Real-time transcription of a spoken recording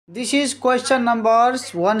This is question number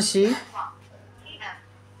 1C.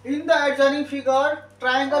 In the adjoining figure,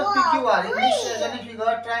 triangle PQR. In this adjoining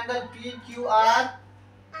figure, triangle PQR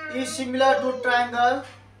is similar to triangle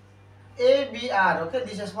ABR. Okay,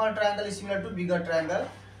 this small triangle is similar to bigger triangle.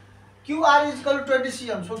 QR is equal to 20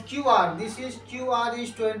 cm. So QR, this is QR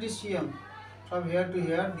is 20 cm. From here to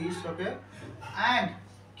here, this, okay. And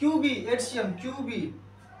QB 8 cm.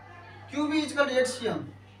 QB is equal to 8 cm.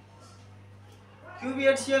 QB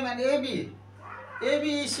 8 cm and AB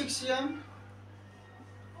is 6 cm.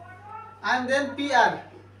 And then PR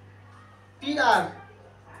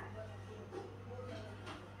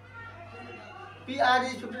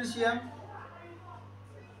is 15 cm.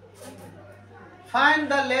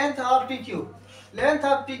 Find the length of PQ. Length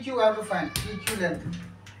of PQ we have to find. PQ length.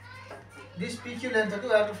 This PQ length, okay,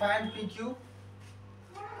 we have to find PQ.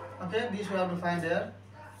 Okay, this we have to find here.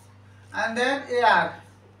 And then AR.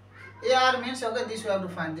 AR means, okay, this we have to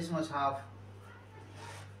find, this much half.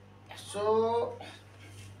 So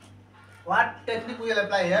what technique we will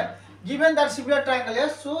apply here? Given that similar triangle,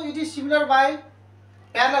 yes, so it is similar by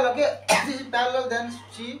parallel, okay. This is parallel, then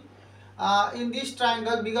see in this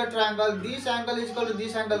triangle, bigger triangle, this angle is equal to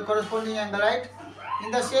this angle, corresponding angle, right? In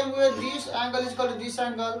the same way, this angle is equal to this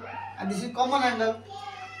angle, and this is common angle,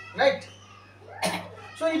 right?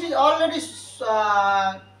 So it is already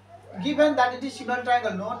given that it is similar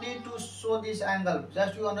triangle. No need to show this angle.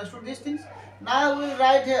 Just you understood these things. Now we will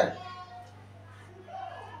write here.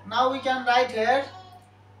 Now we can write here.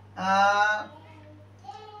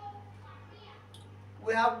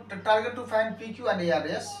 We have the target to find PQ and AR.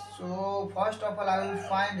 Yes. So first of all, I will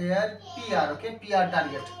find here PR. Okay, PR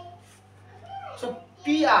target. So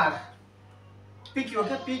PR, PQ.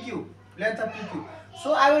 Okay, PQ, length of PQ.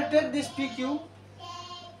 So I will take this PQ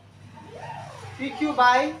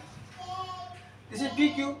by, this is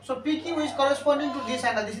PQ. So PQ is corresponding to this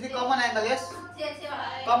angle. This is the common angle. Yes,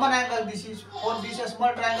 common angle. This is for this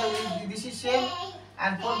small triangle. This is same,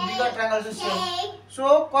 and for bigger triangle is same.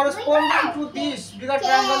 So corresponding to this bigger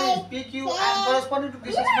triangle is PQ, and corresponding to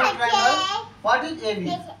this small triangle, what is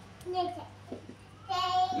AB?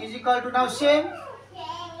 Is equal to, now same.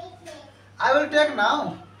 I will take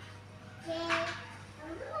now.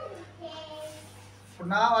 So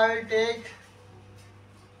now I will take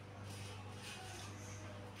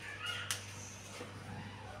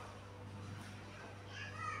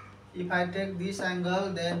if I take this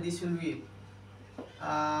angle, then this will be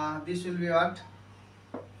what?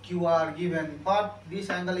 QR given, but this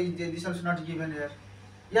angle is this also not given here.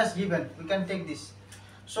 Yes, given. We can take this.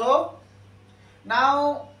 So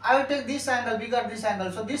now I will take this angle, bigger this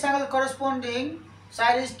angle. So this angle corresponding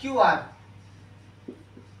side is QR,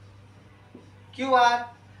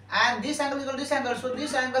 and this angle is equal to this angle. So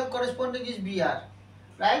this angle corresponding is BR,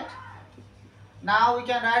 right? Now we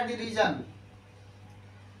can write the region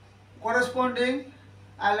corresponding.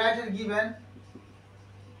 I'll write it given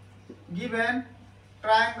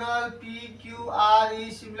triangle PQR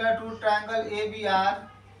is similar to triangle ABR.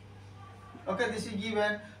 Okay, this is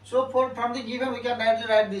given. So from the given we can directly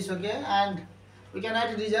write this, okay, and we can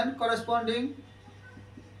write region corresponding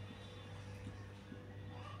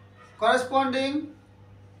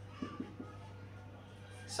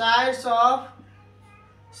sides of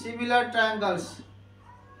similar triangles.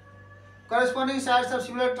 Corresponding sides of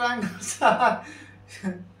similar triangles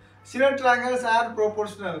are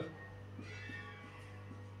proportional.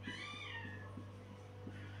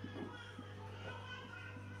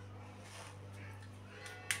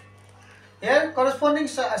 Here corresponding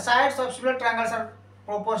sides of similar triangles are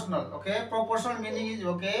proportional. Okay, proportional meaning is,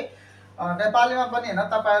 okay, नेपालीमा पनि हैन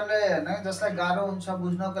तपाईहरुले हैन जसलाई गाह्रो हुन्छ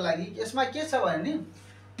बुझ्नको लागि यसमा के छ भने नि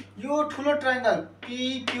यो ठुलो ट्रायंगल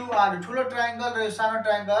PQR, ठुलो ट्रायंगल र सानो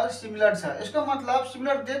ट्रायंगल सिमिलर छ। यसको मतलब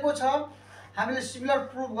सिमिलर दिएको छ, हामीले सिमिलर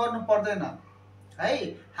प्रुफ गर्नु पर्दैन है।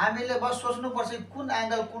 हामीले बस सोच्नु पर्छ कुन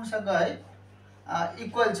एंगल कुनसँग है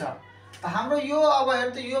इक्वल छ। त हाम्रो यो अब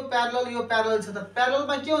हेर्नु त यो प्यारलल छ, त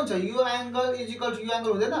प्यारललमा के हुन्छ, यो angle is equal to yo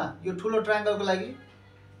angle हुँदैन। यो ठुलो ट्रायंगलको लागि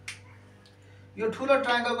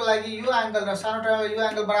यो एंगल र सानो ट्रायंगल यो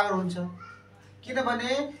एंगल बराबर हुन्छ,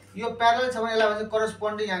 किनभने यो प्यारलल छ भने यसलाई भन्छ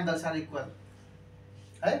करस्पोन्डिङ एंगल्स आर इक्वल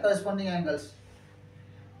है, करस्पोन्डिङ एंगल्स।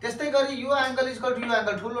 त्यस्तै गरी यो angle is equal to yo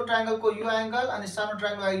angle, ठुलो ट्रायंगलको यो एंगल अनि सानो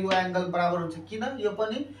ट्रायंगलको यो एंगल बराबर हुन्छ, किन यो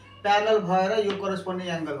पनि प्यारलल भएर यो करस्पोन्डिङ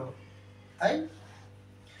एंगल हो है।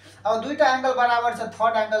 अब दुईटा एंगल बराबर छ,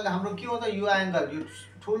 थर्ड एंगल हाम्रो के हो त यो एंगल, यो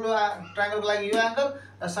ठुलो ट्रायंगलको लागि यो एंगल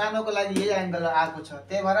र सानोको लागि यही एंगल आएको छ।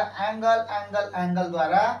 त्यही भएर एंगल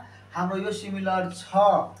द्वारा हाम्रो यो सिमिलर छ।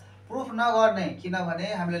 प्रुफ नगर्ने,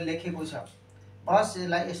 किनभने हामीले लेखेको छ, बस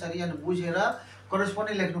यसलाई यसरी अनि बुझेर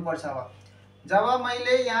करस्पोन्डिङ लेख्नु पर्छ। अब जब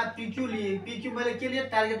मैले यहाँ PQ लिए, PQ मैले के लिए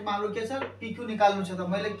टार्गेटमा हाम्रो के छ PQ निकाल्नु छ त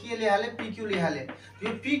मैले के लिहाले PQ लिहाले। यो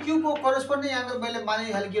PQ को करेस्पोन्डिङ एंगल मैले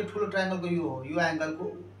मानिहाले कि ठुलो ट्रायंगलको यो हो, यो एंगलको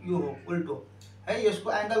यो हो उल्टो है,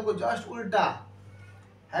 यसको एंगलको जस्ट उल्टा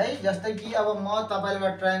है। जस्तै कि अब म तपाईलाई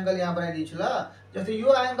एउटा ट्रायंगल यहाँ बनाइदिन्छु ल। जस्तै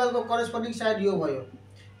यो एंगलको करेस्पोन्डिङ साइड यो भयो,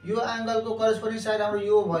 यो एंगलको करेस्पोन्डिङ साइड हाम्रो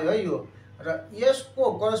यो भयो है, यो र यसको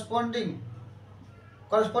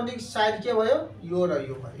करेस्पोन्डिङ साइड के भयो, यो र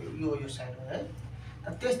यो भयो, यो साइड भयो है।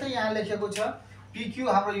 त त्यस्तै यहाँ लेखेको छ PQ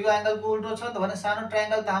हाम्रो यो एंगलको उल्टो छ त भने सानो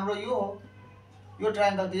ट्रायंगल त हाम्रो यो हो, यो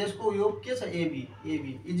ट्रायंगल त यसको यो के छ AB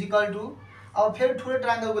इजिकल टु। अब फेरि ठुलो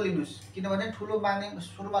ट्रायंगलको लिनुस्, किनभने ठुलो माने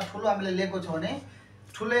सुरुमा ठुलो हामीले लिएको छ भने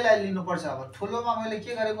ठुलैलाई लिनुपर्छ। अब ठुलोमा मैले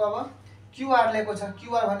के गरेको, अब QR लिएको छ।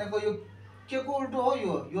 QR भनेको यो के को उल्टो हो,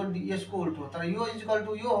 यो यसको उल्टो, तर यो इजिकल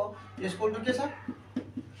टु यो हो, यसको उल्टो के छ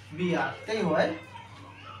BR, त्यही हो है।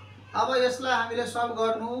 अब यसलाई हामीले सल्भ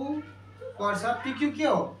गर्नु पर्छ। PQ के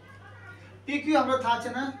हो, PQ हाम्रो थाहा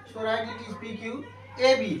छैन, सो right it is PQ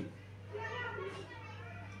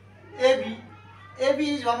AB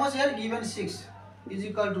is how much here given 6 is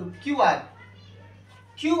equal to QR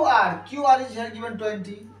is here given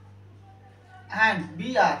 20 and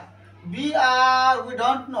BR we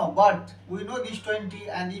don't know, but we know this 20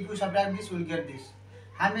 and if you subtract this we will get this।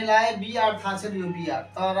 हामीलाई BR थाहा छैन, यो BR,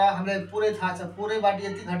 तर हामीलाई पुरै थाहा छ, पुरैबाट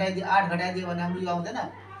यति घटाइदिए 8 घटाइदिए भने हाम्रो यो आउँदैन,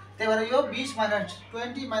 त्यही भएर यो 20 माइनस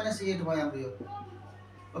 20 माइनस 8 भयो हाम्रो यो।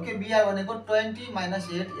 ओके, BR भनेको 20 माइनस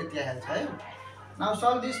 8 यति आइहाल्छ है। Now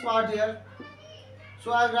solve this part here. So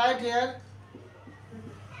I'll write here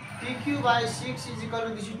PQ by 6 is equal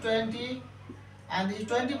to this is 20 and this is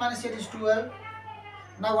 20 minus 8 is 12.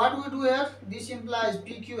 Now what we do here, this implies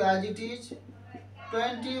PQ as it is,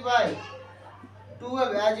 20 by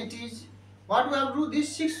 12 as it is. What we have to do,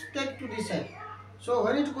 this 6 take to this side. So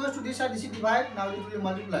when it goes to this side, this is divide, now it will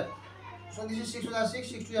multiply. So this is 6 to the 6,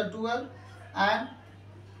 6 to the 12 and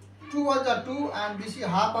 2 was the 2 and this is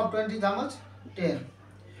half of 20 is how much? 10.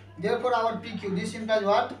 Therefore our PQ, this implies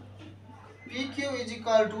what? PQ is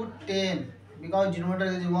equal to 10 because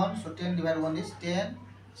denominator is 1, so 10 divided 1 is 10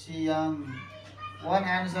 cm. One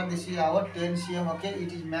answer, this is our 10 cm. Okay,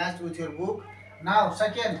 it is matched with your book. Now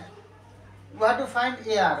second, we have to find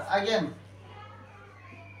AR again.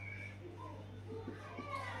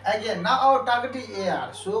 Now our target is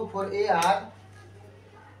AR. So for AR,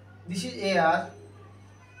 this is AR.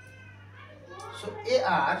 So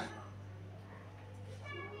AR.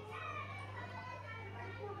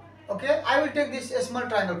 Okay, I will take this small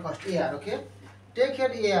triangle first, AR, okay. Take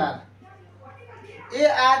here AR.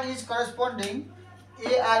 AR is corresponding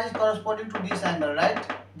to this angle, right?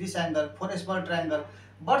 This angle for a small triangle.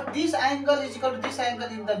 But this angle is equal to this angle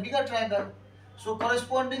in the bigger triangle. So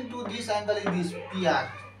corresponding to this angle is this PR.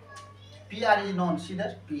 PR is known, see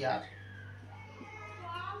that? PR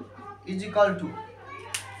is equal to.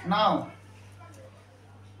 Now,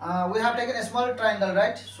 we have taken a small triangle,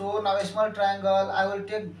 right? So now a small triangle, I will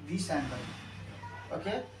take this angle.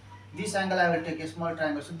 Okay, this angle I will take a small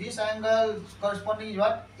triangle. So this angle corresponding is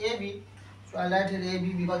what? AB. So I write here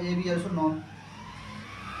AB because AB is also known.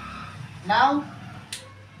 Now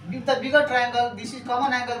with the bigger triangle, this is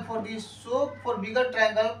common angle for this. So for bigger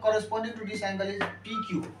triangle corresponding to this angle is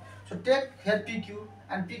PQ. So take here PQ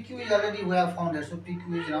and PQ is already we have found here. So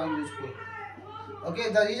PQ is now useful.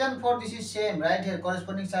 Okay, the reason for this is same, right here,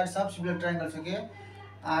 corresponding sides of similar triangles. Okay,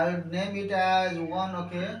 I will name it as 1.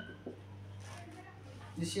 Okay,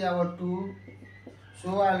 this is our 2.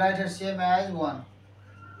 So I write here same as 1.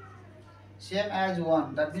 Same as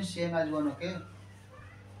 1. That means same as 1. Okay.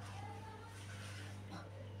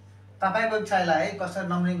 तपाईको इच्छालाई है कसरी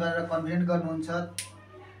numbering गरेर convenient गर्नुहुन्छ,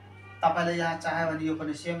 तपाईले यहाँ चाहे भने यो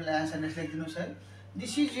पनि सेम आन्सर लेखिदिनुस् है।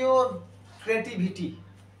 This is your creativity,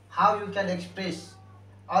 how you can express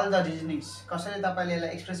all the रिजनिङ्स, कसरी तपाईले यसलाई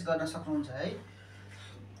एक्सप्रेस गर्न सक्नुहुन्छ है।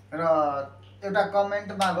 र एउटा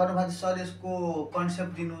कमेन्टमा गर्नुभयो सर यसको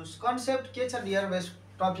कन्सेप्ट दिनुस्। कन्सेप्ट के छ डियर बेस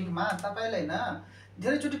टपिकमा तपाईले हैन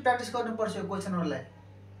धेरैचोटि प्र्याक्टिस गर्नुपर्छ यो क्वेशनहरुलाई,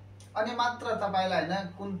 अनि मात्र तपाईलाई हैन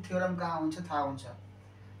कुन थ्योरम कहाँ हुन्छ थाहा हुन्छ।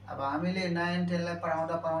 अब हामीले 9 10 लाई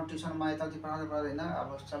पढाउँदा ट्युसनमा यताउति पढाउँदा हैन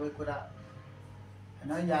अब सबै कुरा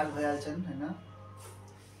हैन याद भइहाल्छन् हैन,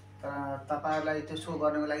 तर तपाईहरुलाई त्यसो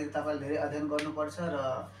गर्नको लागि तपाईले धेरै अध्ययन गर्नुपर्छ र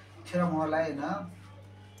थ्योरमहरुलाई हैन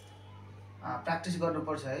प्र्याक्टिस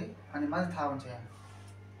गर्नुपर्छ है, अनि मात्र थाहा हुन्छ यहाँ।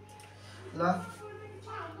 ल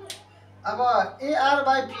अब AR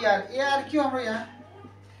by PR, AR के हाम्रो यहाँ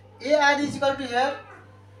AR is equal to here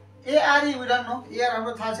AR we don't know, AR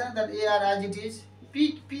हाम्रो थाहा छैन, that AR as it is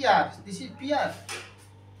PR, this is PR,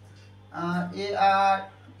 AR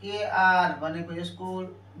भनेको यसको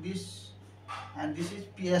this and this is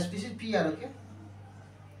PS, this is PR, okay?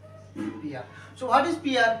 PR. So what is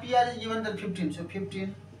PR? PR is given the 15. So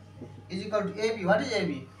 15 is equal to AB. What is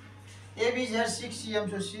AB? AB is here 6 cm,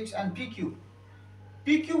 so 6, and PQ.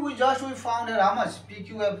 PQ we found here how much?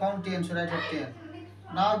 PQ we have found 10, so write here 10.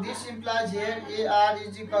 Now this implies here AR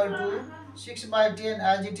is equal to 6 by 10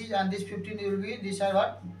 as it is, and this 15 will be this side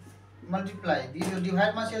what? Multiply. This will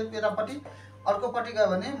divide myself यतापट्टि अर्कोपट्टि गयो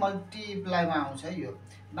भने multiply मा आउँछ यो.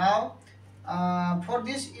 Now for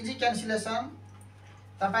this easy cancellation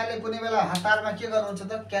तपाईले कुनै बेला हतारमा के गर्नुहुन्छ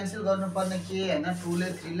त क्यान्सल गर्नुपर्ने के हैन 2 ले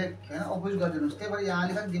 3 ले हैन अपोज गरिदिनुस्. त्यही भएर यहाँ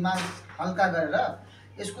अलिकति दिमाग हल्का गरेर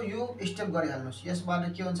यसको यो स्टेप गरिहाल्नुस्.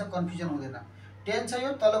 यसबाट के हुन्छ कन्फ्युजन हुँदैन. 10 छ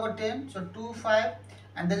यो तलको 10, so 2 5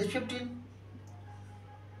 and there is 15,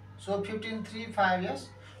 so 15 3 5. Yes,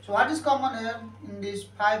 so what is common here in this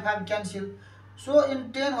 5 5 cancel. So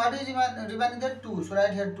in 10 what is remaining there? 2, so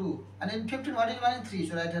write here 2, and in 15 what is remaining? 3,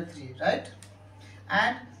 so write here 3, right?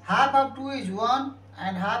 And half of 2 is 1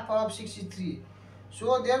 and half of 6 is 3,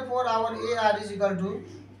 so therefore our AR is equal to,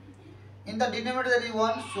 in the denominator there is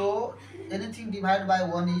 1, so anything divided by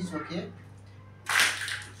 1 is okay.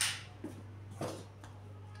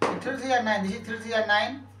 3 3 are 9, this is 3 3 are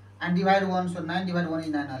 9 and divide 1, so 9 divided 1 is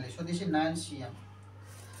 9 only, so this is 9 cm.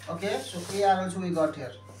 Okay, so AR also we got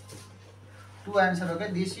here 2 answer.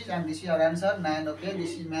 Okay, this is and this is our answer 9. Okay,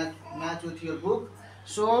 this is match with your book.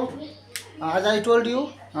 So as I told you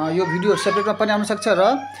yo video सेपरेटमा पनि आउन सक्छ र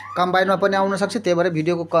कम्बाइनमा पनि आउन सक्छ. त्यही भएर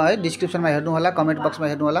भिडियोको है डिस्क्रिप्सनमा हेर्नु होला, कमेन्ट बक्समा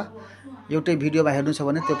हेर्नु होला. एउटै भिडियोमा हेर्नु छ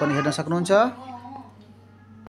भने त्यो पनि हेर्न सक्नुहुन्छ.